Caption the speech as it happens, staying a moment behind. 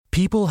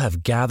People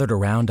have gathered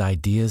around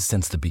ideas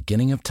since the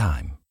beginning of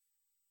time,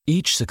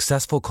 each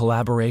successful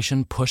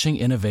collaboration pushing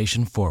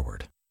innovation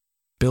forward,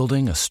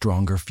 building a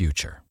stronger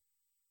future.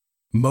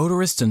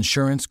 Motorists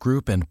Insurance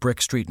Group and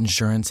Brick Street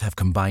Insurance have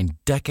combined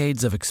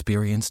decades of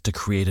experience to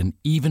create an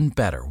even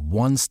better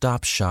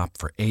one-stop shop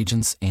for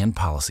agents and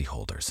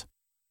policyholders,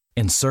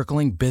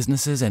 encircling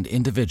businesses and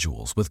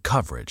individuals with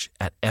coverage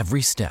at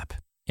every step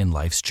in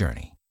life's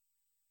journey.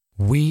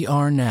 We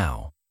are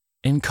now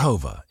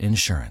Encova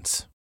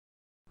Insurance.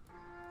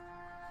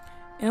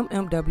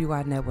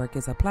 MMWI Network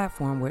is a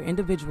platform where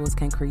individuals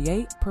can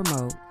create,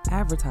 promote,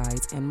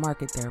 advertise, and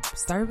market their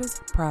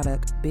service,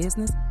 product,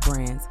 business,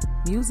 brands,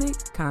 music,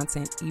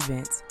 content,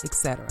 events,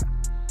 etc.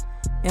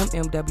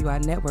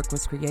 MMWI Network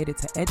was created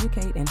to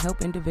educate and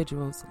help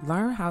individuals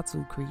learn how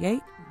to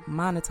create,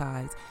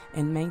 monetize,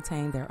 and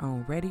maintain their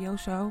own radio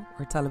show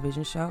or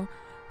television show,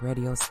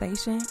 radio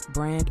station,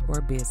 brand,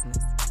 or business.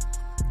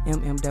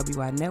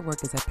 MMWI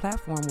Network is a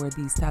platform where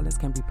these talents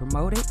can be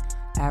promoted,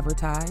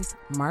 advertised,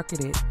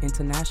 marketed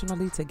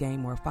internationally to gain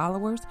more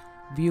followers,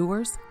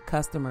 viewers,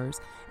 customers,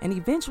 and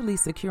eventually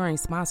securing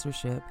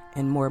sponsorship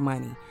and more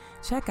money.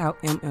 Check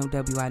out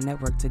MMWI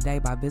Network today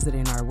by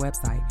visiting our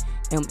website,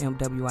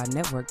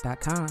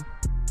 mmwinetwork.com.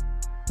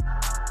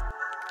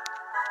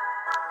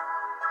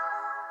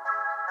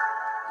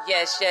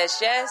 Yes,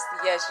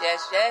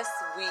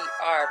 we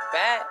are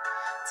back.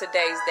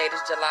 Today's date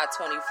is July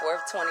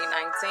 24th, 2019,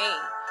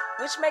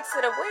 which makes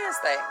it a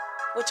Wednesday,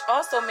 which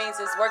also means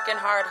it's Working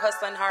Hard,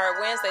 Hustling Hard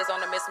Wednesdays on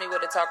the Miss Me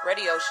With a Talk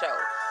radio show,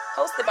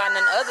 hosted by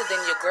none other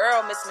than your girl,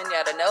 Miss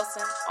Minyetta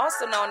Nelson,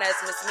 also known as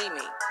Miss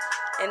Mimi.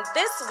 And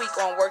this week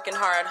on Working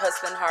Hard,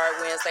 Hustling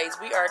Hard Wednesdays,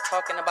 we are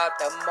talking about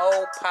the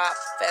Mo Pop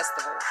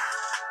Festival.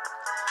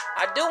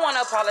 I do want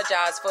to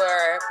apologize for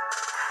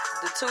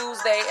the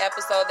Tuesday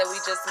episode that we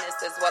just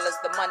missed, as well as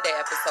the Monday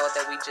episode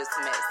that we just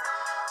missed.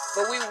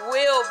 But we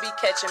will be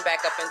catching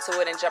back up into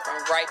it and jumping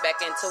right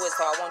back into it.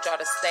 So I want y'all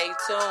to stay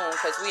tuned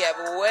because we have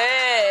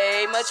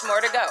way much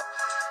more to go.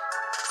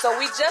 So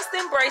we just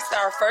embraced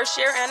our first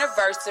year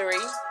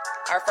anniversary.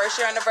 Our first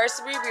year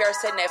anniversary, we are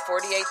sitting at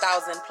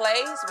 48,000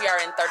 plays. We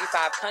are in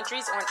 35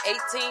 countries on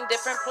 18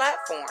 different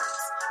platforms,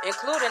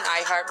 including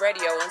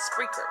iHeartRadio and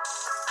Spreaker.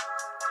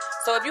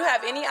 So if you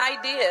have any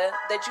idea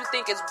that you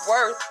think is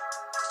worth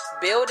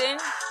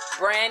building,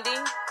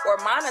 branding, or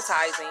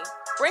monetizing,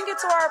 bring it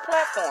to our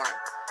platform.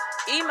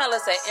 Email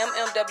us at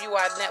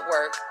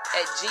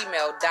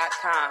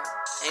mmwinetwork@gmail.com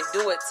and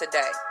do it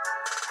today.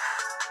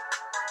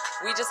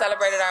 We just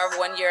celebrated our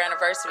 1-year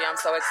anniversary. I'm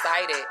so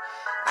excited.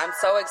 I'm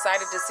so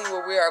excited to see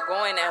where we are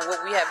going and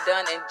what we have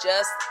done in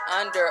just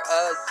under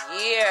a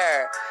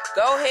year.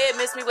 Go ahead,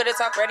 Miss Me With a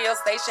Talk radio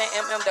station,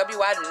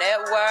 MMWI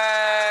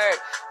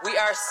Network. We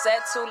are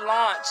set to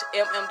launch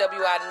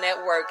MMWI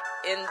Network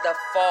in the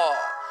fall.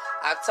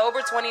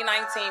 October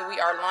 2019, we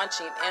are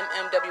launching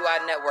MMWI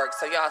Network,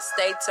 so y'all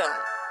stay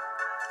tuned.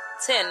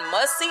 10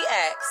 must-see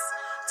acts,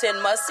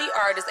 10 must-see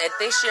artists at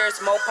this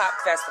year's Mo Pop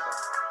Festival.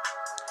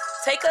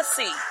 Take a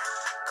seat,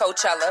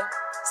 Coachella.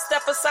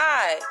 Step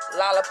aside,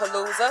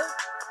 Lollapalooza.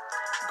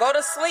 Go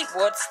to sleep,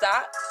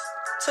 Woodstock.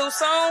 Too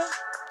soon?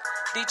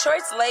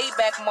 Detroit's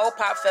laid-back Mo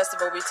Pop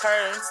Festival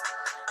returns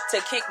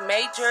to kick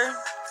major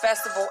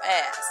festival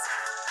ass.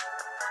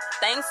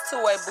 Thanks to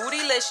a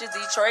bootylicious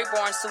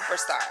Detroit-born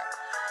superstar.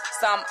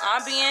 Some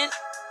ambient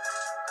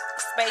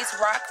space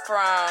rock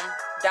from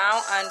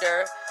Down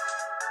Under,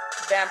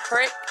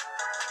 vampiric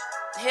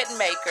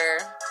hitmaker,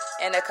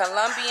 and a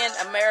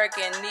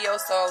Colombian-American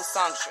neo-soul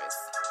songstress.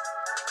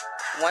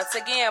 Once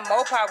again,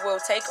 Mopop will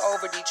take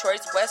over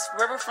Detroit's West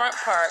Riverfront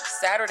Park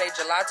Saturday,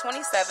 July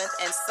 27th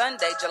and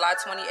Sunday, July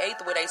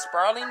 28th with a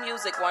sprawling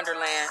music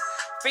wonderland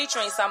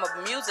featuring some of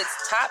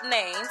music's top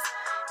names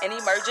and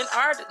emerging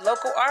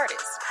local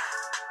artists.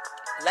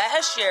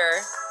 Last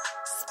year,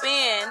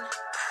 Spin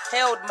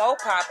hailed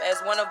Mopop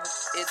as one of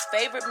its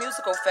favorite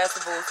musical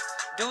festivals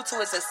due to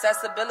its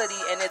accessibility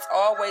and its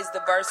always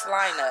diverse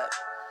lineup.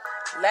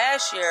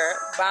 Last year,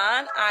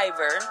 Bon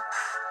Iver,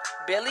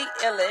 Billie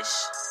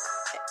Eilish,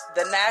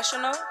 The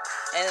National,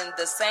 and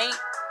the St.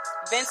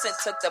 Vincent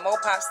took the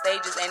Mopop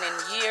stages, and in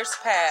years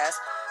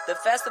past, the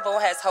festival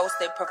has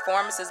hosted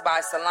performances by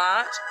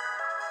Solange,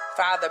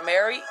 Father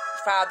Mary,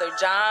 Father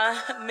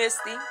John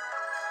Misty,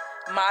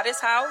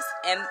 Modest House,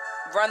 and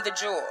Run the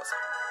Jewels.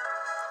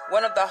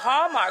 One of the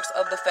hallmarks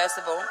of the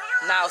festival,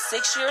 now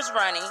 6 years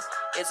running,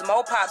 is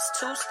Mopop's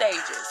 2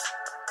 stages,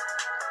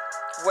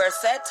 where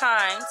set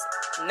times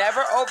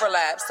never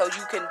overlap, so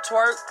you can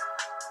twerk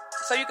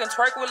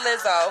with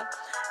Lizzo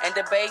and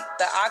debate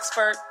the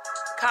Oxford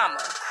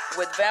comma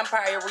with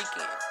Vampire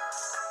Weekend.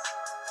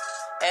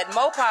 At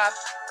Mopop,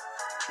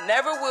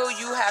 never will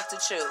you have to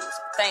choose,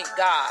 thank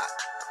God.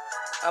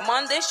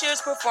 Among this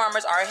year's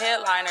performers are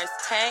headliners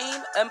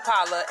Tame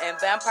Impala and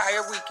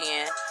Vampire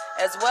Weekend,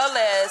 as well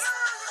as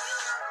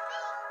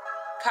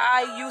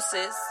Kai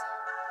Usis,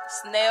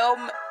 Snail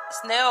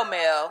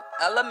Mail,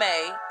 Ella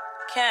May,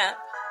 Camp,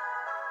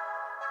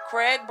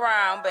 Craig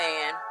Brown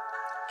Band,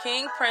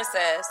 King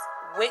Princess,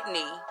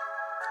 Whitney,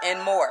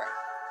 and more.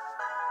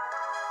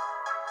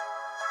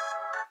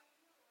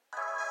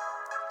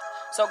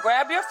 So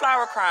grab your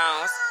flower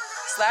crowns,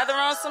 slather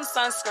on some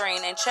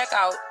sunscreen, and check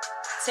out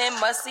 10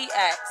 must-see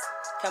acts,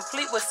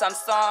 complete with some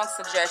song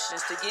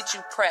suggestions to get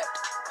you prepped,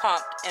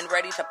 pumped, and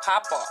ready to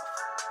pop off.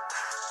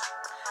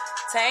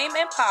 Tame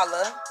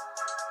Impala,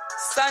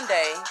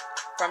 Sunday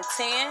from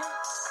 10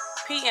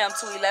 p.m.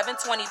 to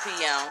 11:20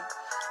 p.m.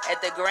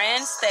 at the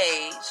Grand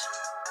Stage.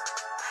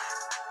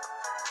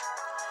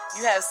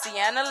 You have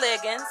Sienna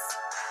Liggins,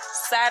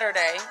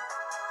 Saturday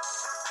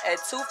at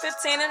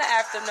 2:15 in the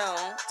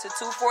afternoon to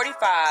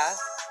 2:45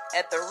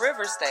 at the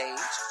River Stage.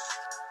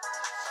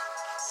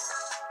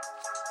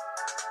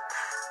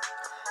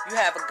 You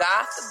have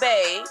Goth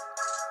Babe,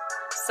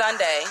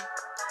 Sunday,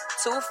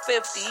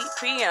 2:50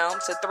 p.m.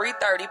 to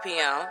 3:30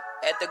 p.m.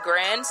 at the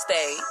Grand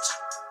Stage.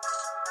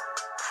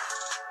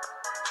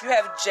 You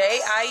have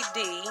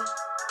JID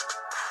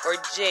or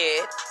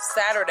Jed,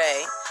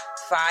 Saturday,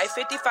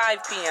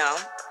 5:55 p.m.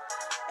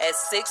 at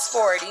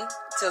 6:40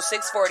 till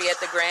 6:40 at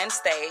the Grand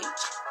Stage.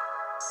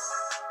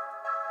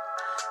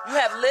 You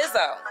have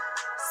Lizzo,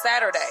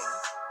 Saturday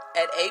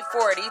at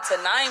 8:40 to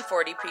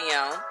 9:40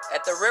 p.m.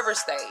 at the River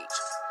Stage.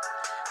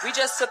 We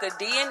just took a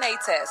DNA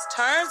test.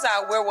 Turns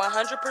out we're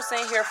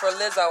 100% here for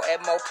Lizzo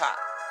at Mopop.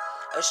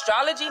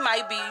 Astrology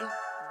might be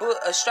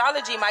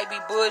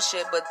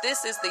bullshit, but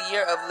this is the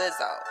year of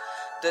Lizzo.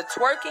 The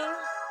twerking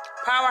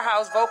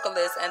powerhouse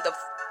vocalist and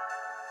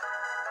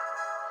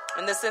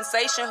the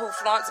sensation who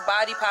flaunts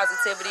body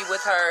positivity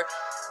with her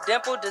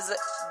dimple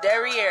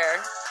derriere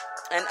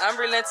and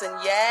unrelenting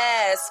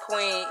yes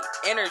queen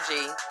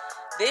energy.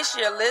 This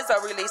year,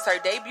 Lizzo released her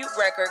debut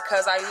record,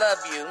 Cause I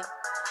Love You,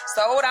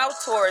 sold out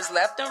tours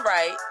left and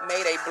right,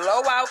 made a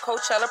blowout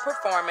Coachella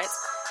performance,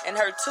 and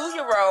her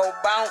 2-year-old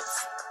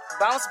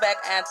bounce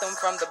back anthem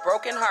from the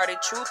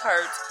broken-hearted Truth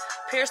Hurts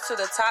pierced to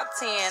the top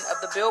 10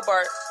 of the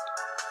Billboard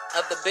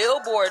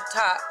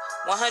Top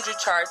 100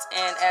 charts,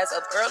 and as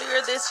of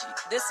earlier this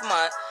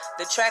month,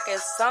 the track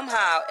is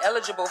somehow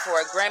eligible for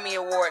a Grammy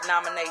Award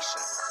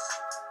nomination.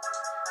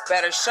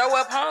 Better show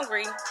up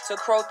hungry, to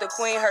quote the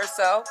queen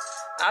herself.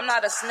 I'm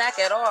not a snack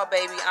at all,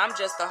 baby. I'm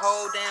just a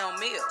whole damn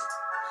meal.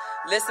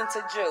 Listen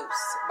to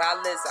Juice by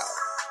Lizzo.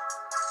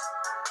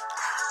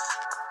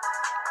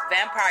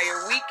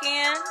 Vampire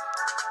Weekend,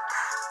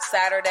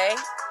 Saturday,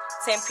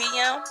 10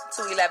 p.m.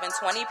 to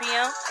 11:20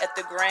 p.m. at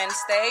the Grand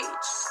Stage.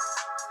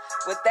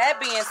 With that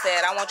being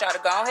said, I want y'all to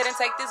go ahead and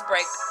take this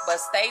break, but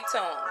stay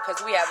tuned,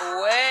 because we have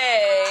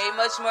way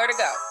much more to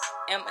go.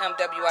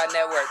 MMWI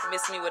Network,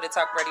 Miss Me With It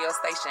Talk radio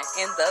station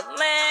in the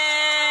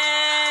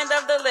land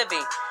of the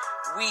living.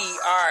 We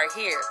are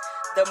here.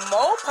 The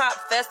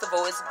Mopop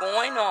Festival is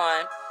going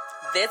on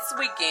this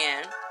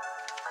weekend,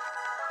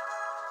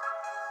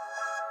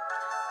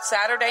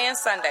 Saturday and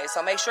Sunday,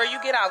 so make sure you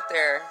get out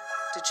there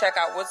to check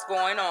out what's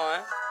going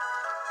on.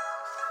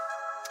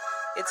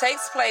 It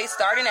takes place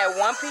starting at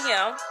 1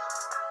 p.m.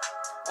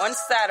 on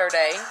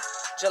Saturday,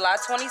 July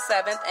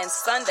 27th, and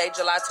Sunday,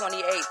 July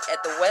 28th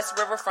at the West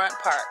Riverfront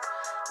Park,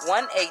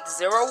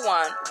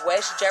 1801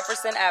 West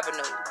Jefferson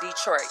Avenue,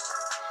 Detroit.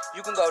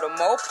 You can go to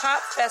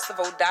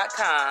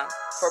mopopfestival.com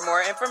for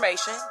more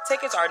information.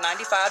 Tickets are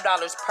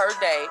 $95 per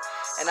day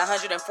and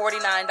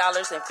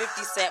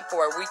 $149.50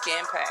 for a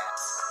weekend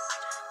pass.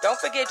 Don't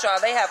forget, y'all,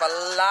 they have a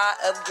lot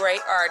of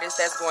great artists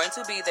that's going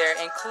to be there,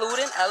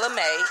 including Ella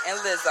Mai and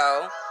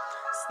Lizzo,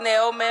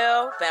 Snail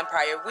Mail,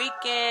 Vampire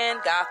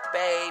Weekend, Goth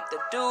Babe, The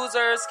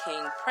Doozers,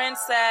 King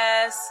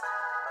Princess,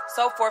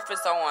 so forth and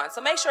so on. So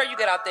make sure you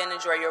get out there and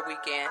enjoy your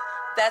weekend.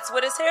 That's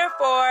what it's here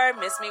for.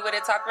 Miss Me With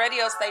It Talk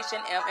radio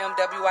station,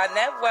 MMWI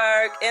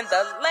Network, in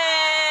the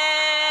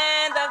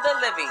land of the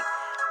living.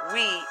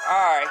 We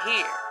are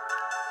here.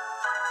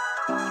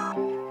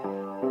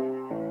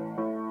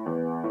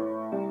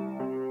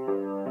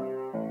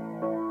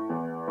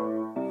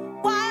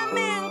 Why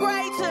men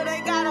great till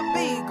they gotta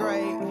be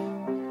great?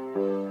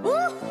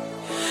 Woo!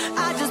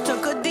 I just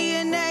took a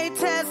DNA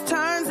test.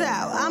 Turns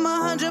out I'm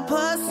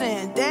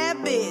 100% that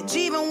bitch.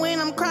 Even when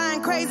I'm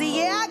crying crazy,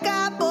 yeah, I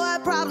got boy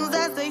problems.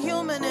 That's the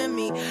human in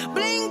me.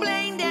 Bling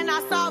bling, then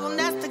I solve them.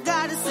 That's the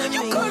goddess in me.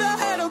 You coulda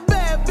had a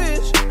bad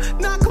bitch,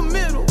 not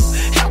committal.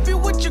 Help you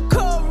with your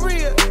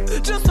career,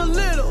 just a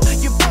little.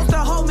 You're supposed to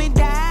hold me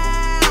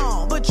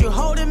down, but you're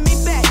holding me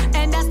back,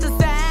 and that's the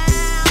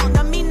sound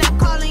of me not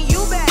calling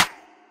you back.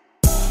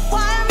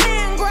 Why are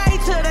men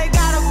great till they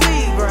gotta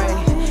be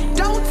great?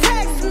 Don't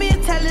text me,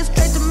 tell it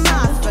straight to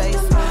my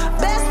face.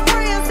 Best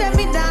friend set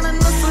me down in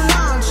the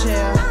salon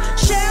chair.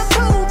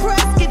 Shampoo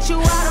press, get you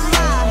out of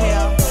my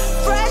hair.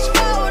 Fresh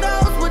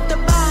photos with the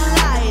bomb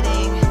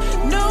lighting.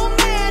 New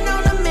man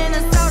on the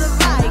Minnesota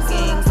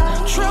Vikings.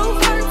 Truth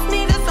hurts me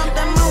to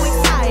something more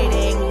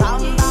exciting.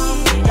 Bum bum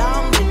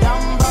dum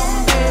dum bum.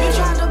 You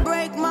tried to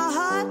break my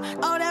heart,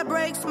 oh that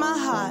breaks my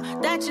heart.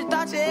 That you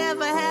thought you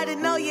ever had it,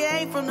 no you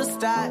ain't from the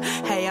start.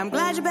 Hey, I'm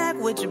glad you're back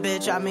with your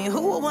bitch. I mean,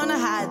 who would wanna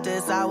hide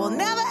this? I will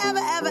never ever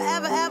ever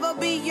ever ever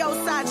be your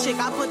side chick.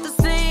 I put the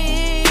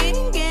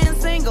singing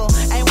single,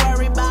 ain't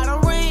worried about a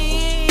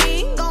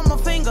ring on my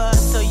finger,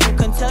 so you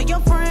can tell your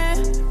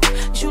friend,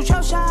 shoot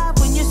your shot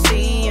when you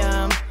see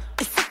him.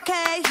 It's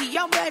okay, he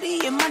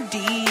already in my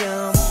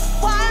DM.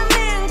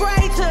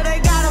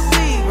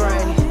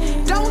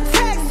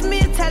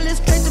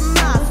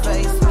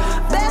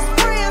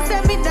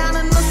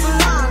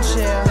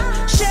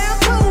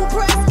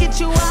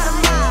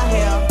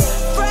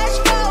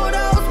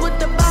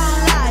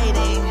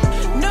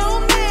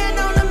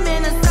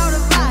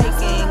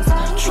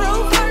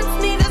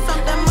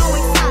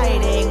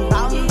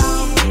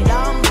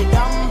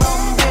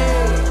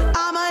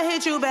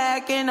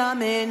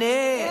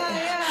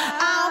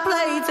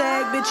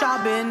 tag, bitch,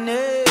 I been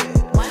there.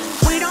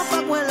 We don't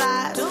fuck with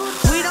lies,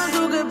 we don't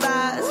do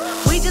goodbyes.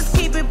 We just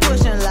keep it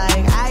pushing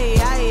like, aye,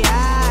 aye,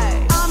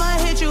 aye.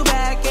 I'ma hit you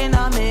back in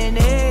a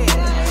minute.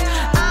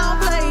 I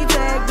don't play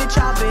tag, bitch,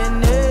 I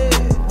been there.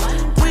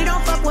 We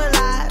don't fuck with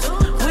lies,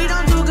 we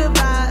don't do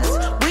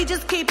goodbyes. We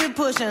just keep it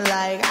pushing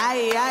like,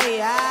 aye, aye,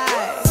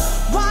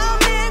 aye.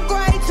 Wild men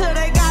great till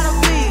they gotta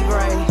be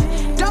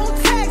great. Don't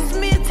text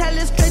me, tell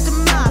it straight to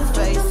my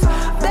face.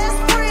 Best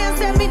friend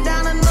set me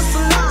down in the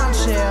salon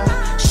chair.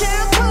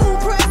 Shampoo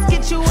press,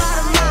 get you out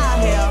of my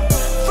hair.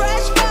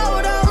 Fresh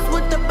photos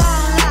with the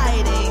bomb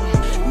lighting.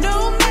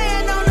 New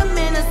man on the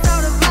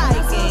Minnesota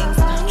Vikings.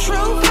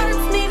 True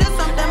hurts needed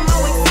something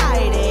more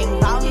exciting.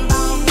 Bum,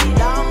 bum,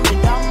 dum,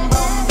 dum,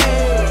 bum,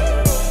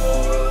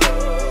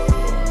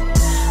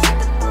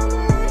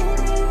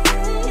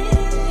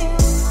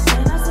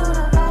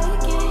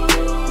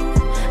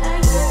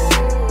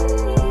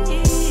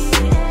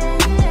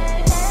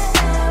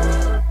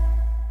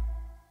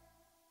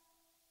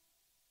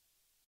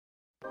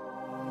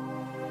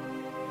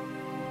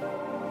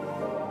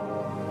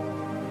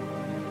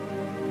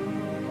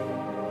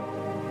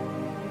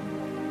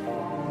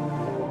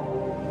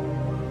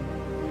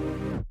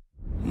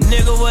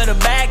 Nigga with a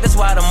bag, that's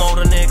why the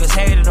motor niggas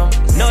hated him.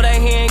 Know that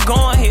he ain't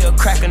going, he'll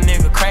crack a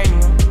nigga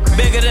cranium.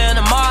 Bigger than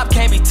a mob,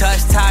 can't be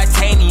touched,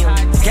 titanium.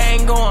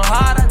 Gang going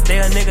harder, they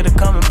a nigga to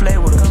come and play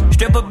with us.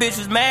 Stripper bitch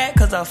was mad,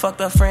 cause I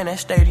fucked her friend at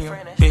stadium.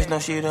 Bitch know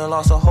she done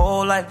lost her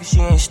whole life, cause she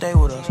ain't stay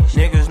with us.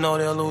 Niggas know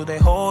they'll lose their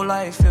whole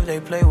life if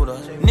they play with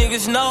us.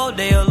 Niggas know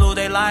they'll lose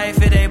their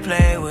life if they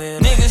play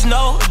with us. Niggas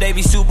know they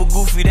be super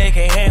goofy, they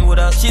can't hang with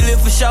us. She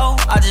live for show,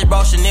 I just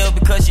brought Chanel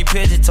because she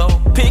pigeon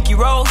toe. Pinky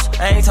Rose,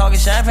 I ain't talking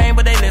champagne,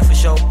 but they live for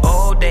show.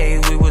 Old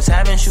days, we was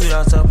having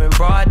shootouts up in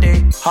broad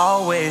day.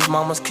 Hallways,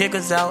 mamas kick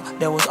us out,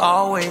 there was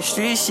always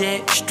street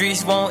shit.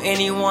 Streets want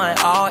anyone,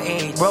 all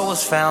age. Bro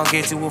was found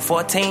guilty with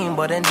 14,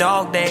 but in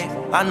dog days.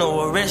 I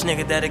know a rich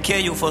nigga that'll kill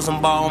you for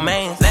some ball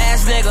mains.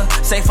 Last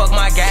nigga, say fuck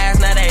my guys,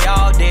 now they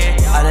all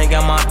dead. I done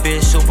got my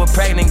bitch super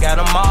pregnant, got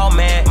them all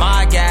mad.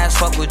 My guys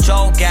fuck with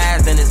your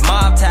guys, then it's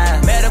mob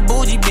time. Met a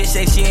bougie bitch,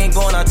 say she ain't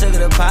going, I took her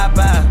to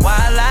Popeye.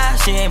 Why lie?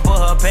 She ain't put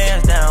her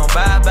pants down,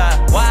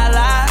 bye-bye. Why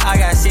lie? I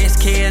got 6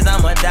 kids,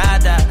 I'ma die.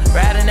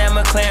 Riding that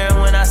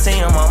McLaren when I see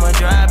him, I'ma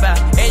drive by.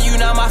 And you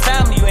not my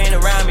family, you ain't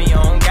around me, you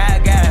don't got.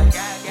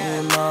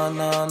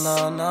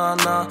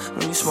 Nah.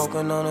 When you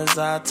smoking on a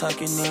Zytuck,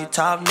 you need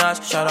top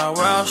notch. Shout out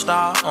World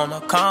Star on the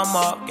come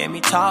up, gave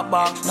me top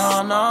box.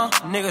 Nah.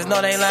 Niggas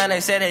know they lying, they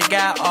say they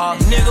got off.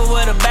 Nigga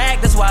with a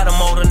bag, that's why the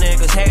motor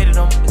niggas hated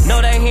him.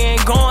 Know that he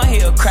ain't going,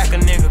 he'll crack a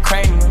nigga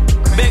cranium.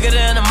 Bigger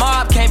than a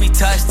mob, can't be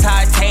touched,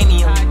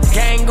 titanium.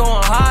 Gang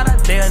going harder,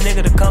 they a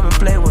nigga to come and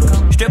play with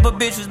us. Stripper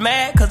bitch was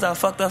mad, cause I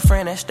fucked her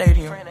friend at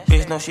stadium.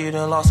 Bitch know she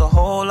done lost her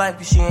whole life,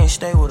 cause she ain't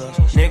stay with us.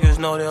 Niggas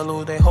know they'll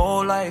lose their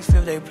whole life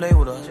if they play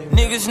with us.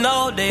 Niggas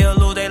know they'll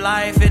lose their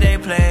life if they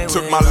play with us.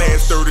 Took my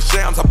last 30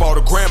 shams, I bought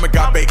a gram and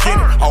got back in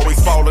it. Always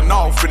falling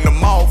off in the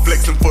mall,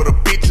 flexing for the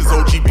bitches.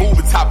 OG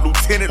Booby, top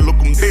lieutenant, look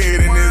him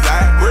dead in his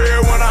eye.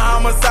 Red one a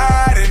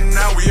homicide, and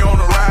now we on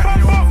the ride.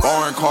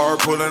 Foreign car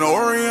pulling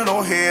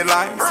Oriental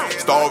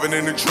headlights. Starving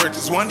in the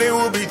trenches, one day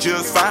we'll be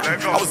just fine.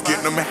 I was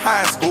getting them in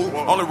high school,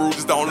 only rules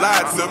just don't lie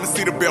to me.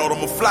 See the belt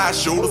on my fly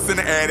shoulders, in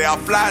the air that I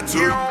fly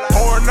to.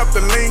 Pouring up the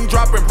lean,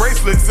 dropping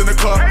bracelets in the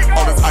club.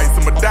 All this ice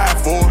I'ma die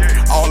for.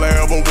 All I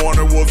ever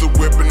wanted was a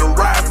whip and a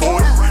ride for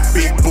it.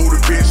 Big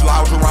booty bitch,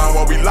 lounge around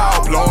while we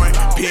loud blowing.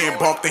 Pin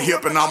bump the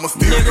hip and I'ma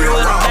still nigga be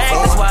around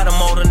for it. That's why the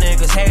motor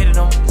niggas hated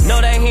him.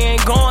 Know that he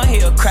ain't going,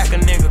 he'll crack a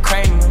nigga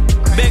cranium.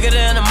 Bigger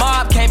than a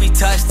mob, can't be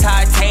touched,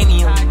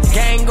 titanium.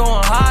 Gang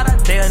going harder,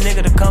 they a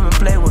nigga to come and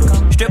play with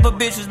us. Stripper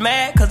bitch was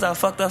mad, cause I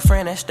fucked her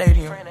friend at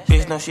stadium.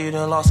 Bitch know she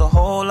done lost her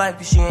whole life,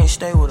 cause she ain't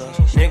stay with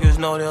us. Niggas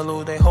know they'll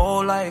lose their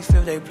whole life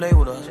if they play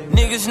with us.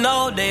 Niggas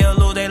know they'll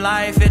lose their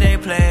life if they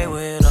play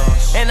with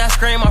us. And I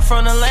scream in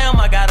front of Lamb,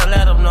 I gotta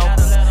let him know.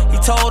 He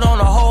told on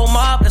the whole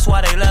mob, that's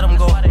why they let him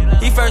go.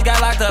 He first got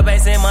locked up,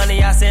 ain't sent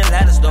money, I sent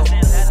letters though.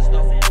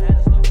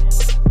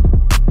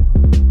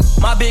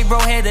 My big bro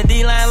had the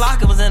D-line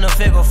lock, it was in a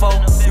figure 4.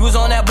 You was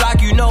on that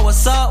block, you know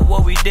what's up,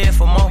 what we did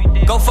for more.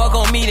 Go fuck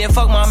on me, then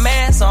fuck my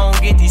man, so I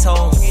don't get these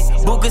hoes.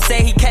 Booker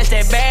say he catch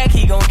that bag,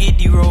 he gon' get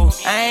these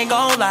rolls. I ain't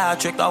gon' lie, I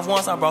tricked off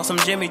once, I brought some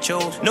Jimmy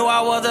Choo's. Knew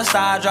I was a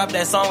star, I dropped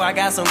that song, I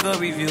got some good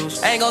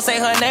reviews. I ain't gon' say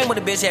her name, but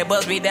the bitch had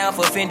bust me down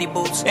for Fendi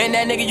boots. And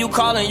that nigga you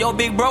callin' your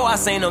big bro, I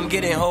seen him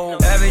getting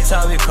hold. Every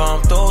time we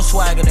come through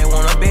swagger, they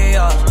wanna be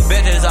us.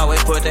 Bitches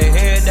always put their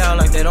head down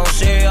like they don't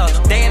see us.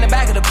 They in the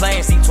back of the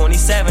plane, seat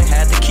 27,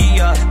 had the key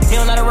up. He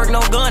don't know how to work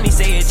no gun, he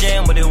say it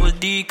jam, but it was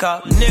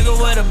decop. Nigga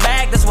with a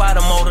bag, that's why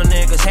the motor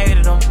niggas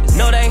hated him.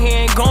 Know that he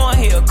ain't going,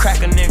 he'll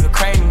crack a nigga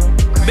cranium.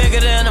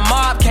 Bigger than a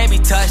mob, can't be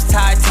touched,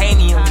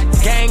 titanium.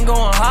 Gang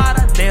going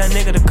harder, they a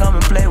nigga to come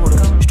and play with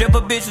us.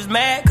 Stripper bitch was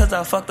mad, cause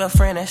I fucked her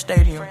friend at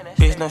stadium.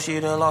 Bitch know she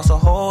done lost her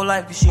whole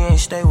life, cause she ain't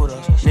stay with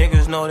us.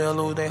 Niggas know they'll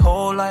lose their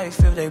whole life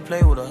if they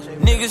play with us.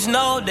 Niggas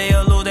know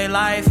they'll lose their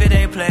life if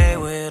they play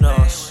with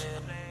us.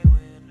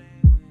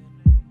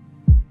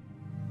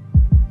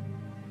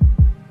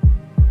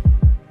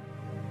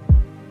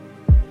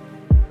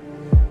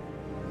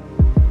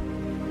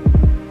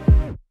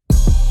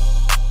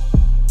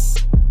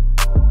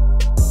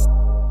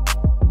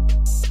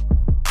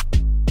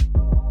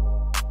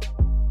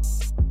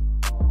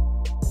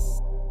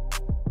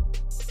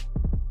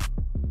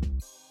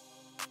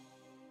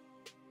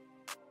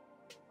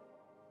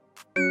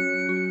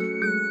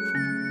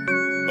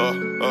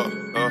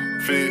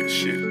 Fed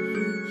shit.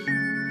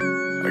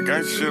 I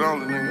got shit on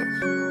the nigga.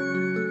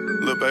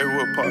 Lil' baby,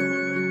 what pop?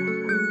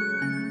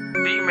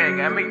 D-Man,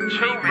 I make the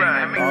cheap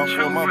ride.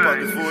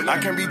 I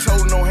can't be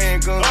told no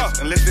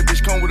handguns unless that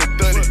bitch come with a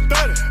 30.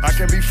 I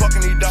can't be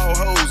fucking these dog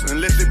hoes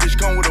unless that bitch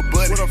come with a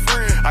buddy.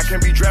 I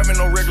can't be driving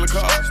no regular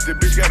cars. That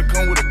bitch gotta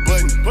come with a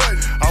button.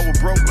 I was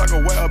broke like a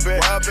wild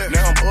bat.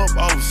 Now I'm up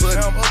all of a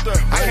sudden.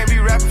 I can't be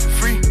rapping for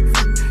free.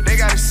 They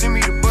gotta send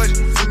me the budget.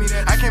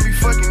 I can't be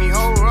fucking these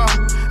hoes raw.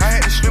 I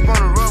had to slip on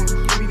the rubber.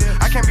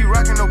 I can't be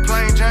rocking no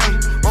plain Jane.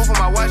 Both of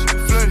my watches be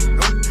flooded.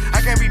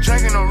 I can't be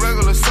drinking no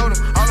regular soda.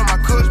 All of my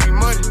cups be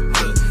muddy.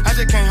 I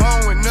just came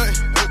home with nothing.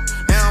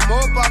 Now I'm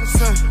up all of a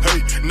sudden.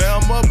 Hey,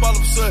 now I'm up all of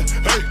a sudden.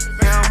 Hey,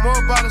 now I'm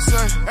up all of a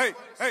sudden. Hey,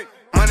 hey.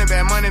 Money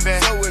bag, money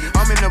bag.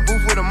 I'm in the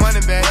booth with a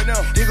money bag.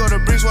 Here go the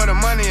bricks where the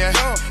money at.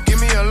 Give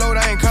me a load,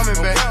 I ain't coming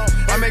back.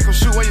 I make them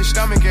shoot where your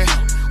stomach at.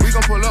 We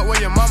gon' pull up where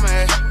your mama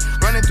at.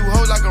 Running through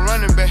hoes like a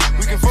running back.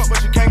 We can fuck,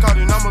 but you can't call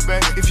the number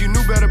back. If you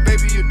knew better,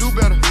 baby, you do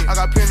better. I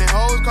got plenty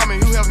hoes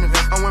coming, Hugh Hefner.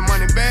 I went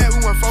money bad,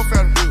 we went 4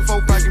 fatter.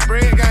 4 pocket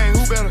bread, gang,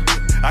 who better?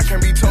 I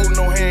can't be told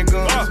no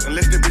handguns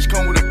unless that bitch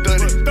come with a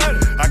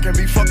 30. I can't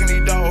be fucking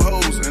these dog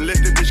hoes unless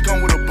that bitch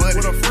come with a buddy.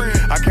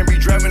 I can't be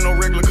driving no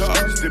regular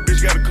cars. That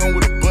bitch gotta come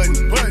with a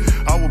button.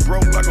 I was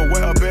broke like a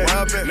wild bat.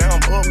 Now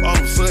I'm up all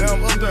of a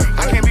sudden.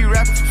 I can't be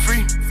rapping for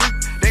free.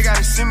 They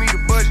gotta send me the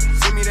budget.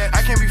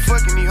 I can't be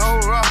fucking these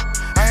hoes raw.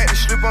 I had to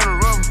slip on the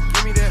rubber.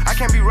 I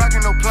can't be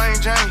rocking no plain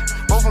Jane.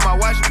 Both of my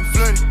watches be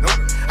flooded.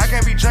 I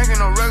can't be drinking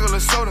no regular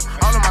soda.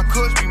 All of my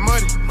cups be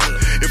muddy.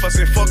 If I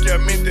said fuck yeah,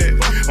 I meant that.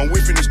 I'm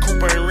whipping this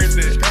coupe, I ain't rent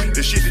that.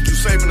 The shit that you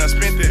saving, I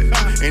spent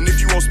that. And if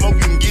you want smoke,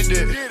 you can get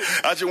that.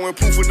 I just went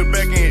poof with the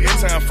back end. Every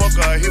time fuck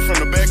her, I hit from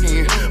the back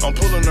end. I'm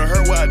pulling to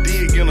her while I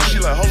did get her. She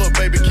like, hold up,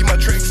 baby, keep my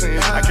tracks in.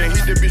 I can't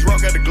hit that bitch,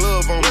 rock got the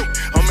glove on me.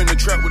 I'm in the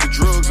trap with the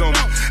drugs on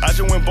me. I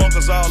just went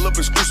bonkers all up,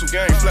 exclusive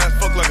game. Fly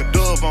fuck like a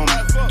dove on me.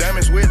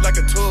 Diamonds wet like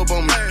a tub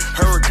on me.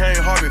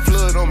 Hurricane Harvey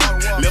flood on me.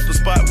 Left the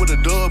spot with a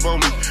dub on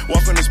me.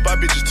 Walk on the spot,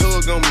 bitches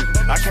tug on me.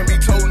 I can't be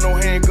told no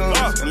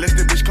handguns unless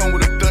that bitch come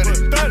with a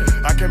 30.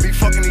 I can't be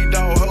fucking these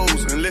dog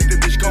hoes unless that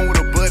bitch come with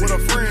a buddy.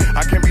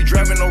 I can't be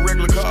driving no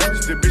regular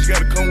cars. That bitch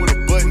gotta come with a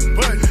button.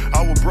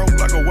 I was broke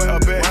like a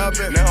wild bat.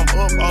 Now I'm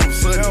up all of a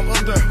sudden.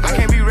 I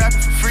can't be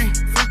rapping for free.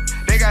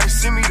 They gotta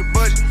send me the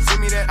budget.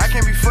 I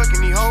can't be fucking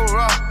these hoes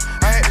raw.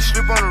 I had to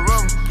slip on the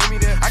rubber.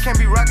 I can't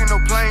be rocking no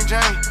plain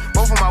Jane.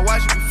 Both of my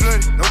watches be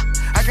flooded.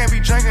 I can't be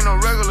drinking no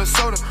regular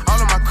soda. All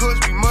of my cups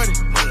be muddy.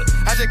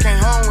 I just came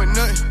home with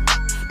nothing.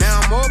 Now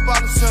I'm up all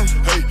of a sudden.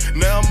 Hey,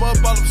 now I'm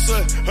up all of a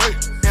sudden. Hey,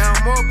 now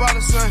I'm up all of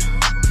a sudden.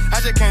 I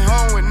just came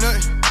home with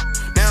nothing.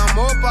 Now I'm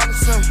up all of a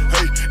sudden.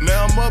 Hey,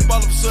 now I'm up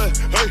all of a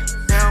sudden. Hey,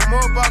 now I'm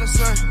up all of a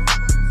sudden.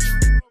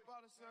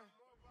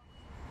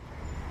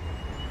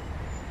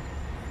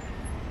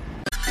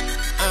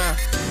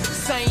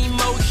 Same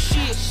old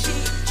shit,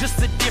 just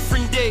a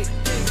different day.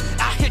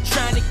 Out here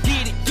trying to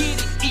get it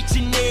each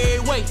and every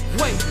way.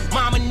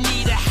 Mama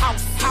need a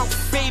house,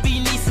 baby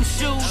need some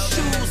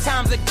shoes.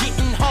 Times are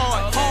getting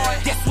hard.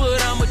 That's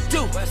what I'ma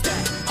do.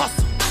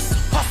 Hustle,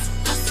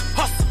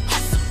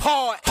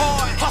 hard,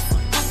 hustle,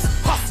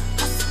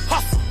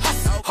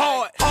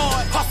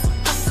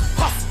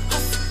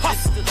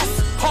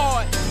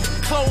 hard.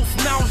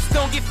 Closed mouths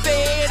don't get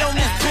fed on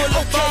this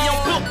boulevard. Okay,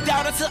 I'm booked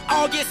out until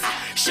August.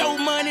 Show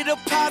money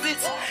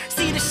deposits.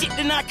 See the shit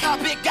that I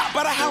cop it. Got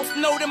by the house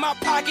note in my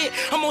pocket.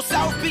 I'm on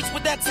South Beach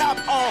with that top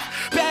off.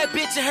 Bad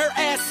bitch and her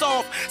ass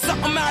off.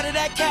 Something out of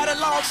that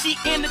catalog. She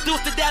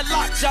introduced to that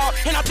lockjaw.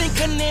 And I think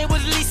her name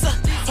was Lisa.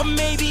 Or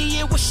maybe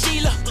it was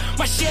Sheila.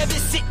 My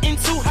Chevy's sitting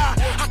too high.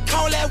 I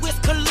call that Wiz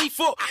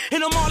Khalifa.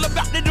 And I'm all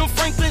about the them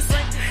Franklins.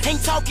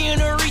 Ain't talking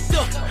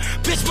Aretha.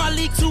 Bitch, my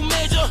league too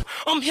major.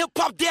 I'm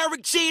hip-hop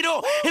Derek Jeter.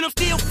 And I'm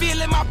still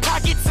feeling my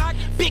pockets.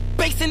 Big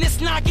bass and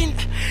it's knocking.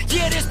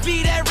 Yeah, this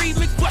be that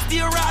remix. But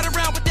still ride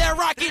around with that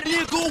rocket.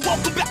 Nigga,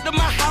 welcome back to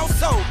my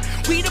household.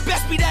 We the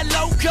best, be that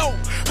logo.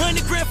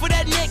 100 grand for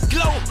that neck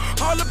glow.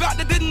 All about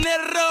the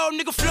dinero.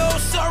 Nigga flow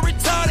so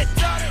retarded.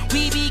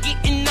 We be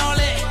getting all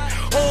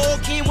that. Oh,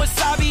 King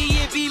Wasabi,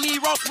 it be me,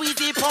 Ross, we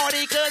did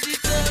party. Cause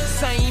it's the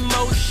same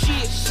old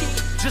shit.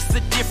 Just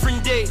a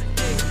different day.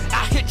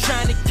 Out here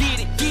trying to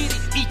get it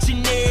each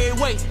and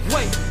every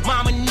way.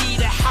 Mama need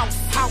a house,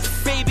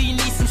 baby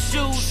need some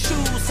shoes.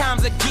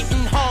 Times are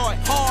getting hard.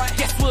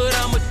 Guess what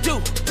I'ma do?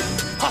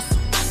 Hustle,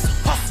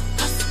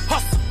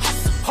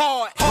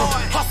 hard,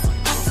 hustle.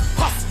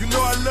 You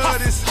know I love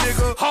this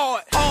nigga.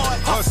 Hard,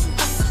 hustle.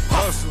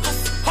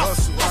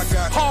 I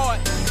got hard.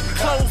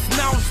 Closed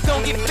mouths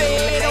don't get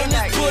fed on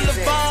this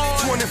boulevard.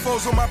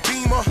 24s on my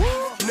Beamer.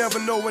 Never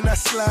know when I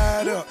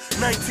slide up.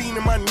 19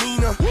 in my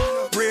Nina.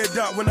 Red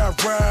dot when I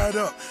ride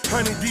up.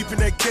 100 deep in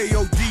that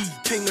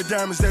KOD. King of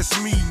diamonds,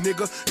 that's me,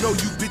 nigga. No,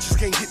 you bitches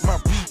can't hit my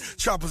beat.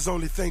 Choppers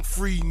only think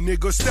free,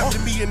 nigga. Step to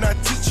me and I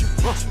teach you.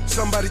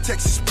 Somebody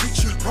Texas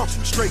preacher.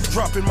 Straight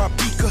dropping my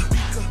beaker.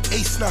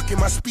 Ace knocking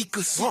my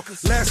speakers.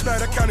 Last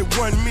night I counted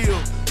 1 meal.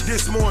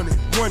 This morning,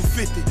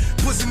 150.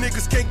 Pussy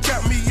niggas can't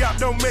count me out,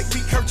 don't make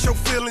me hurt your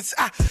feelings.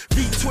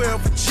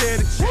 V12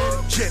 jetted,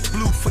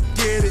 JetBlue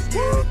forget it.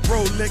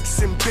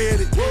 Rolex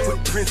embedded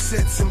with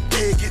princess and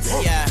bigots.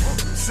 Yeah.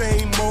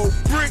 Same old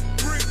brick,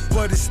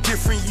 but it's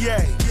different,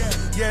 yeah.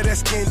 Yeah,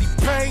 that's candy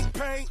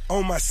paint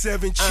on my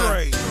 7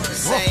 tray.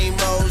 Same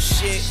old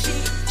shit,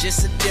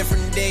 just a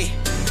different day.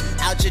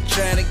 Out here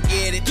trying to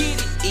get it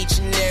each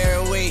and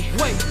every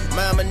way.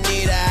 Mama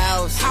need a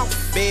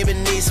house, baby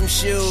need some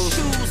shoes.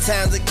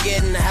 Times are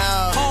getting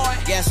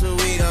hard. Guess what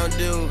we gon'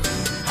 do?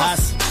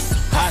 Hustle,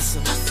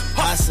 hustle,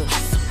 hustle,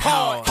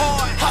 hard.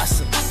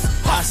 Hustle,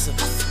 hustle,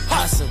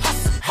 hustle,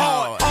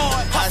 hard.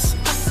 Hustle,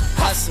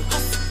 hustle,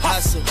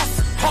 hustle,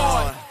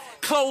 hard.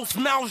 Closed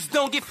mouths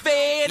don't get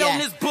fed on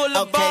this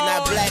boulevard. Okay,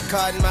 now black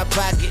card in my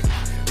pocket,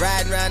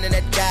 riding around in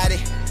that Gotti.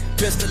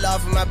 Pistol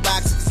off in my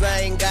box, cause I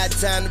ain't got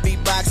time to be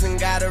boxing.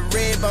 Got a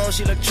red bone,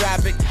 she look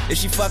tropic. If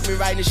she fuck me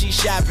right, then she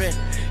shopping.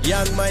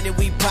 Young money,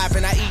 we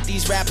poppin'. I eat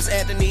these rappers,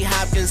 Anthony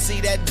Hopkins.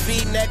 See that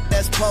V-neck,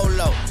 that's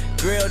polo.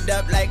 Grilled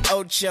up like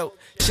Ocho.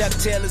 Chuck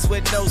Taylors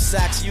with no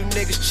socks. You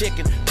niggas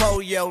chicken,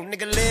 pollo.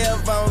 Nigga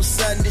live on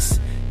Sundays.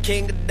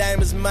 King of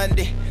Diamonds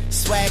Monday.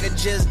 Swagger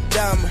just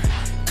dumb.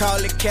 Call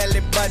it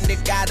Kelly Bundy.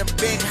 Got a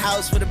big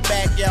house with a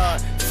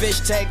backyard. Fish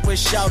tank with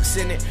sharks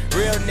in it.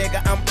 Real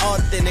nigga, I'm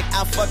authentic.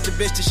 I fuck the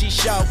bitch till she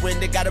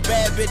sharp-winded. Got a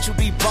bad bitch who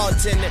be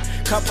bartending.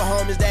 Couple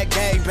homies that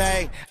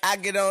gangbang. I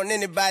get on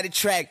anybody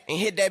track and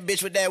hit that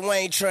bitch with that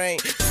Wayne train.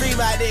 Free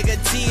my nigga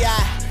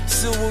T.I.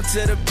 Suwu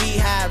to the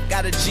beehive.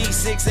 Got a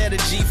G6 and a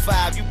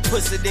G5. You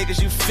pussy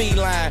niggas, you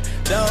feline.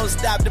 Don't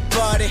stop the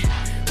party.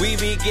 We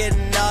be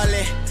getting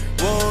gnarly.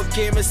 Whoa,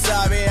 Kim is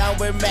sorry, I'm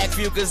with Mac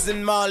Fucus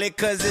and Marley,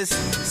 cause it's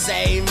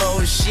same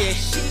old shit,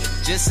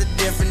 just a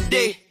different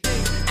day.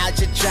 Out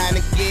here trying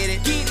to get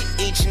it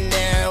each and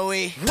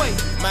every way.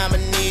 Mama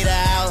need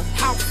a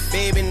house,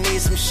 baby need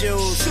some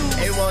shoes.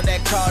 They want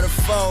that Carter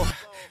 4,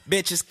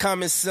 bitches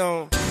coming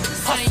soon.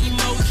 Same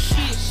old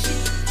shit,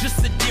 just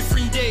a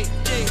different day.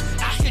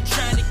 Out here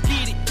trying to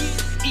get it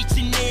each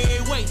and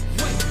every way.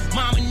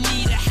 Mama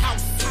need a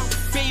house,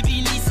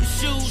 baby need some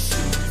shoes.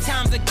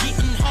 Times are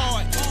getting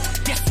hard.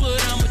 Guess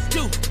what I'ma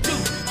do?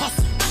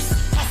 Hustle,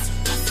 hustle,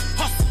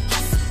 hustle,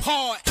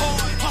 hard.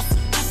 Hustle,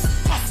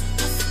 hustle,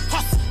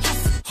 hustle,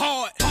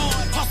 hard.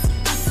 Hustle,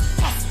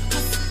 hustle,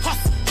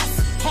 hustle,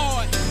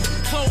 hard.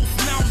 Closed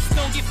mouths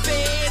don't get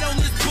fed on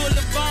this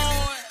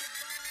boulevard.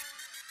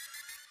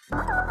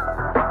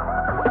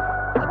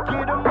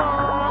 Get 'em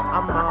on,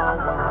 I'm on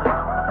one.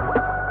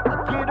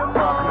 Get 'em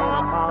on,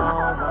 I'm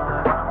on one.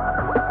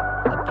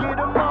 Get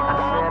 'em on,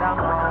 I said I'm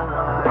on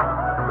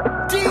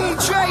one.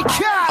 DJ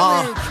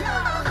Khaled.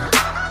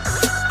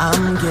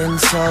 I'm getting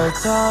so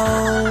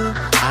cold.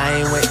 I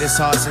ain't wait this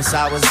hard since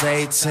I was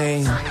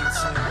 18.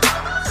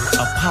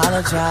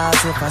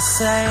 Apologize if I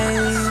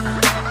say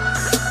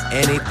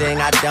anything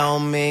I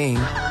don't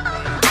mean.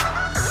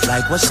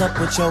 Like, what's up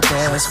with your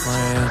best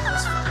friend?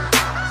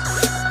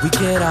 We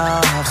could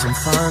all have some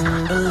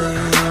fun,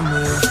 believe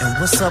me. And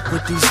what's up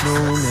with these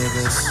new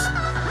niggas?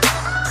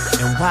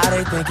 And why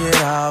they think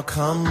it all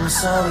comes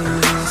so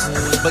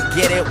easy? But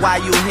get it while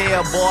you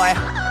here, boy.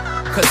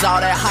 Cause all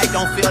that hype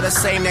don't feel the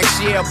same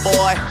next year,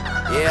 boy.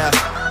 Yeah.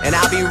 And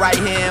I'll be right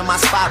here in my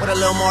spot with a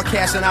little more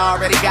cash than I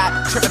already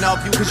got. Tripping off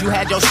you cause you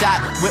had your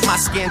shot. With my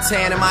skin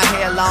tan and my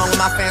hair long. With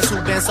my fans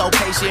who been so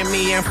patient.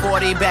 Me and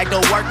 40 back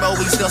to work, but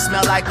we still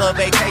smell like a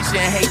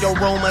vacation. Hate the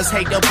rumors,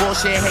 hate the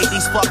bullshit, hate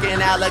these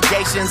fucking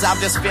allegations.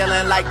 I'm just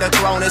feeling like the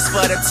throne is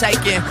for the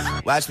taking.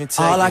 Watch me take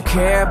all I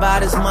care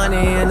about is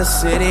money in the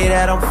city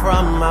that I'm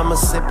from. I'ma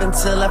sip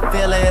until I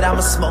feel it,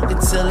 I'ma smoke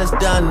it till it's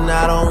done.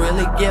 I don't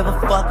really give a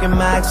fuck, and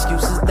my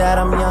excuse is that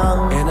I'm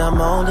young. And I'm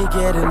only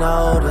getting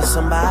older,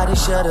 somebody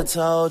should've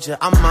told you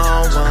I'm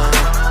on one.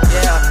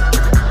 Yeah,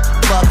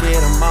 fuck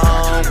it, I'm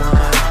on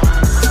one.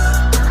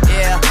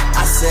 Yeah,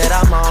 I said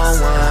I'm on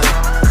one.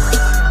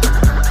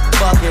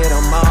 Fuck it,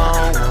 I'm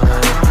on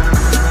one.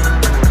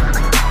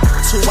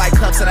 2 white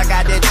cups that I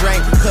got that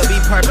drink. Could be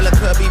purple or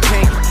could be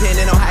pink,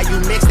 depending on how you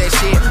mix that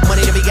shit.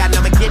 Money to be got,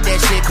 I'ma get that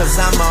shit, cause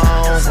I'm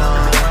on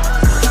one.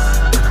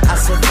 I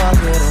said fuck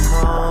it, I'm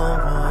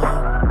on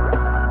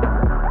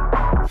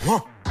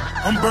one.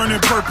 I'm burning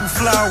purple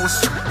flowers,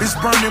 it's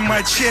burning my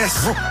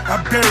chest. I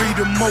bury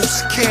the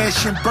most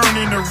cash and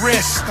burning the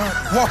rest.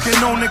 Walking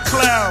on the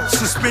clouds,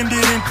 suspended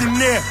in thin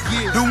air.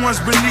 The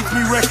ones beneath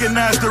me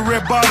recognize the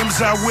red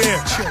bottoms I wear.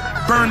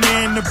 Burner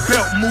in the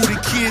belt, move the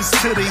kids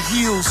to the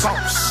heels.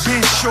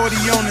 Been shorty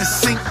on the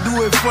sink,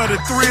 do it for the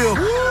thrill.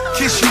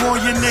 Kiss you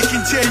on your neck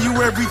and tell you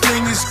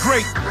everything is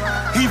great.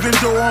 Even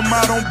though I'm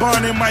out on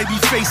bond and might be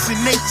facing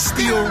Nate,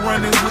 still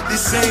running with the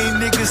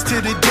same niggas to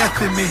the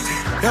death of me.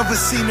 Ever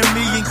seen $1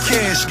 million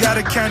cash,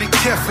 gotta count it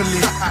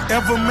carefully.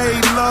 Ever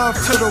made love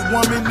to the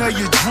woman of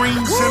your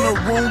dreams in a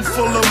room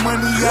full of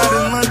money out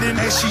in London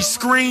as she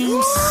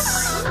screams?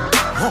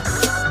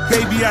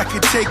 Baby, I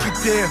could take it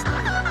there.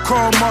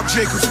 Call Marc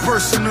Jacobs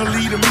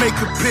personally to make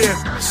a pair.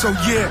 So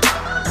yeah,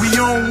 We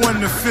on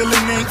one, the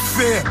feeling ain't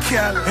fair.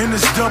 And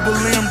it's double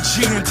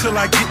MG until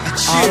I get the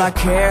cheer. All I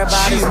care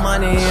about is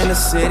money in the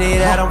city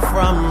that I'm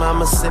from.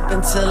 I'ma sip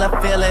until I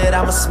feel it,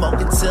 I'ma smoke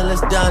until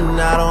it's done.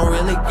 I don't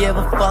really give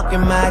a fuck,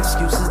 and my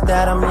excuse is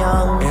that I'm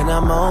young. And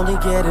I'm only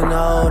getting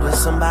older,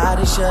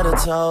 somebody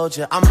should've told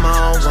you I'm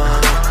on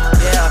one.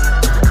 Yeah,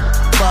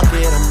 fuck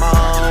it, I'm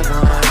on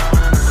one.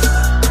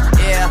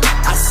 Yeah,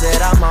 I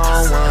said I'm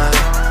on one.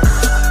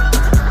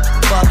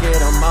 Fuck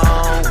it, I'm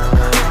on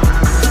one.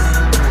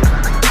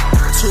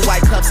 2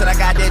 white cups that I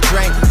got that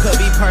drink. Could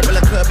be purple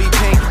or could be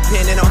pink,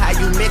 depending on how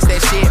you mix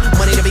that shit.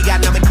 Money to be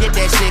gotten, I'ma get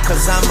that shit,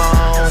 cause I'm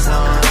on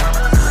one.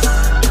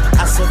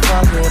 I said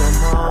fuck it,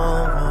 I'm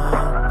on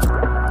one.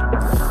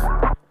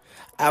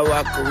 I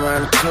walk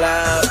around the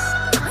club,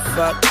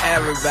 fuck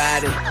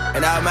everybody,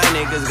 and all my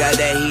niggas got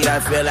that heat,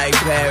 I feel like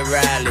Pat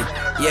Riley.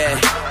 Yeah,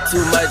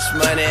 too much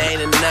money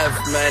ain't enough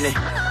money.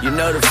 You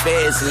know the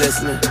feds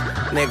listening.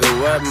 Nigga,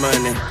 what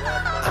money?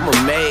 I'm a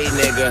made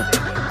nigga,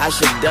 I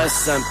should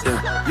dust something.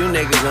 You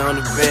niggas on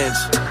the bench,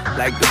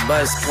 like the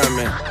bus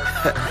coming.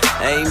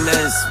 Ain't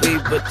nothing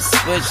sweet but the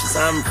switches.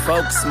 I'm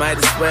focused, might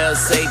as well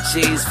say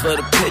cheese for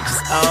the pictures.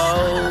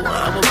 Oh,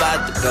 I'm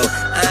about to go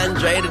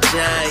Andre the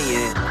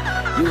Giant.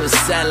 You a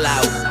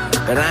sellout,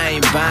 but I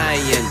ain't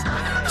buying.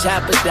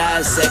 Chopper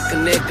dissect a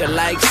nigga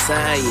like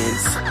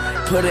science.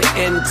 Put it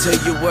into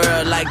your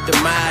world like the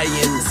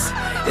Mayans.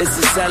 It's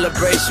a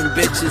celebration,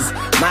 bitches.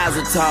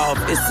 Mazel tov.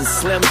 It's a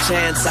slim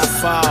chance I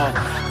fall.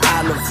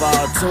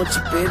 Oliver, don't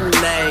you be the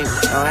name.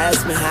 Don't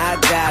ask me how I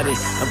got it.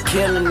 I'm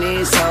killing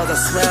these hoes. I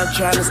swear I'm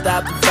trying to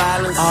stop the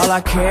violence. All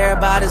I care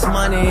about is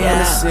money in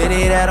the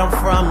city that I'm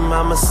from.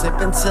 I'ma sip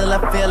until I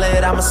feel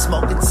it. I'ma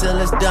smoke until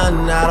it's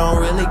done. I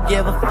don't really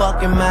give a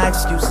fuck, and my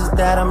excuse is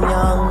that I'm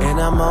young. And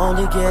I'm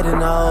only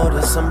getting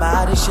older.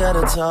 Somebody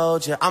should've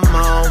told you I'm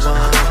on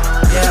one.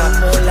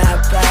 Yeah,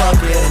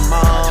 fuck it, I'm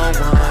on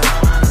one.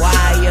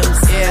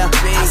 Yeah,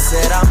 I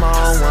said I'm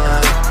on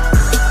one.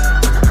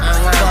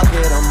 Fuck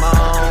it, I'm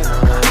on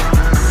one.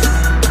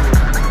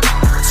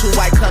 2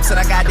 white cups that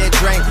I got that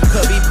drink.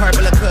 Could be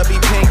purple or could be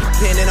pink,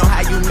 depending on how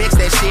you mix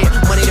that shit.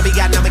 Money to be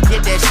gotten, I'ma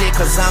get that shit,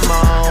 cause I'm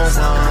on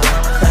one.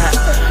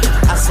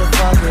 I said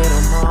fuck it,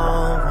 I'm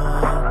on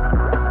one.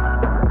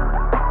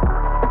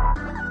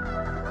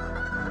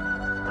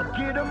 I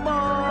get 'em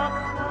up.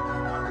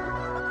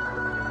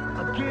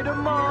 I get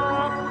 'em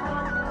up.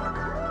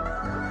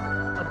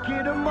 I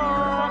get 'em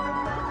up.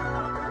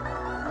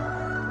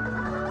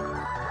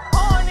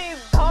 On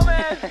these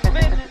dumbass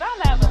bitches, I'm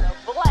having a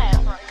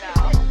blast right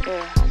now.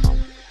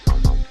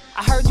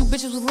 I heard you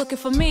bitches was looking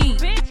for me.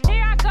 Bitch,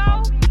 here I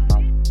go.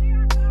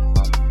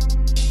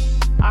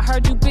 I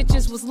heard you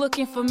bitches was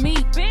looking for me.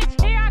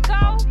 Bitch, here I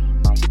go.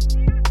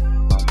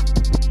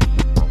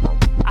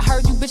 I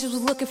heard you bitches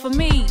was looking for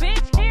me.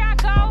 Bitch, here I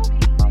go.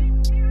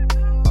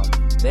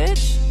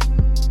 Bitch.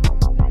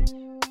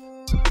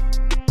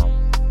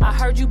 I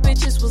heard you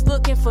bitches was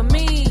looking for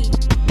me.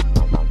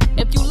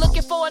 If you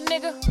looking for a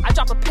nigga, I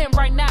drop a pin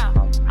right now.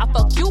 I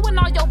fuck you and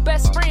all your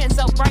best friends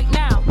up right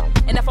now.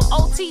 And if I'm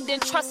OT, then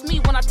trust me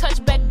when I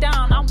touch back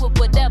down, I'm with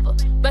whatever.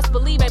 Best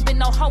believe ain't been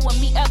no hoe in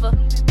me ever.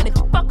 And if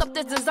you fuck up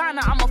this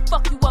designer, I'ma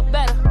fuck you up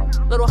better.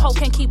 Little hoe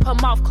can't keep her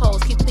mouth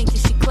closed, keep thinking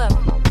she clever.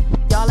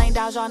 Y'all ain't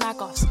dodge, y'all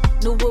knockoffs.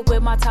 New whip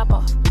with my top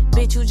off.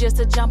 Bitch, you just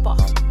a jump off.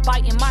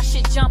 Biting my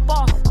shit, jump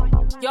off.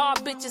 Y'all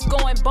bitches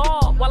going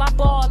ball while I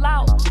ball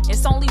out.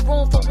 It's only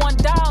room for one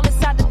doll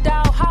inside the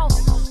doll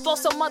house. Flow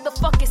so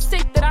motherfucking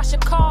sick that I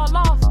should call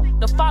off.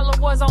 The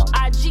followers on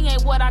IG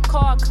ain't what I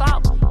call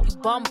clout. You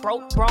bum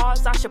broke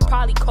bras, I should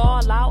probably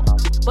call out.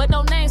 But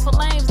no names for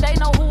lames, they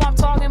know who I'm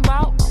talking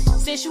about.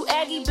 Since you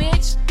Aggie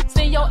bitch,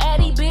 send your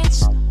Addy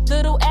bitch.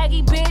 Little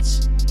Aggie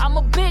bitch, I'm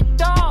a big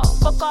dog.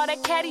 Fuck all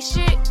that catty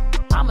shit.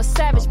 I'm a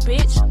savage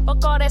bitch.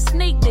 Fuck all that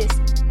sneak this.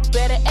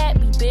 Better at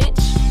me, bitch.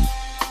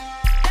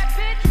 That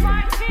bitch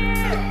right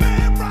here. The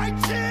man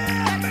right here.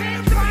 That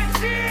bitch right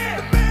here.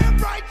 The man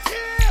right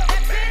here.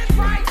 That bitch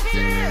right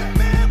here. The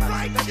man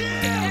right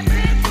here. That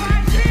bitch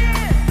right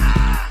here.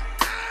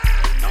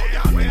 No,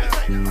 y'all niggas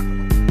ain't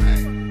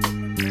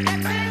that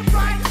bitch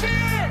right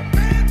here.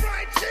 Man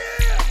right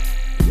here.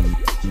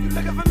 You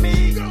looking for me?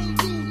 That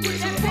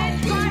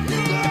bitch right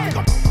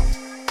here.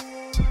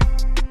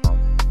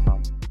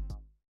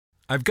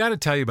 I've got to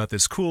tell you about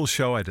this cool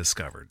show I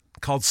discovered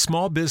called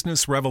Small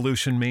Business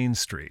Revolution Main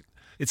Street.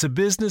 It's a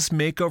business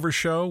makeover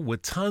show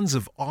with tons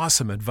of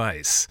awesome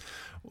advice.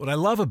 What I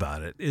love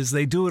about it is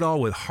they do it all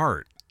with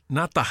heart,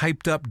 not the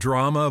hyped up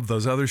drama of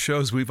those other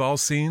shows we've all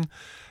seen.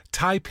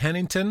 Ty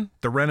Pennington,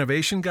 the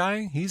renovation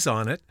guy, he's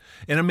on it,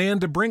 and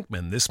Amanda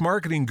Brinkman, this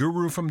marketing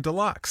guru from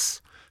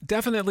Deluxe.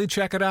 Definitely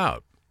check it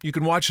out. You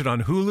can watch it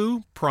on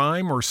Hulu,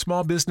 Prime, or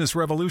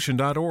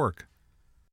smallbusinessrevolution.org.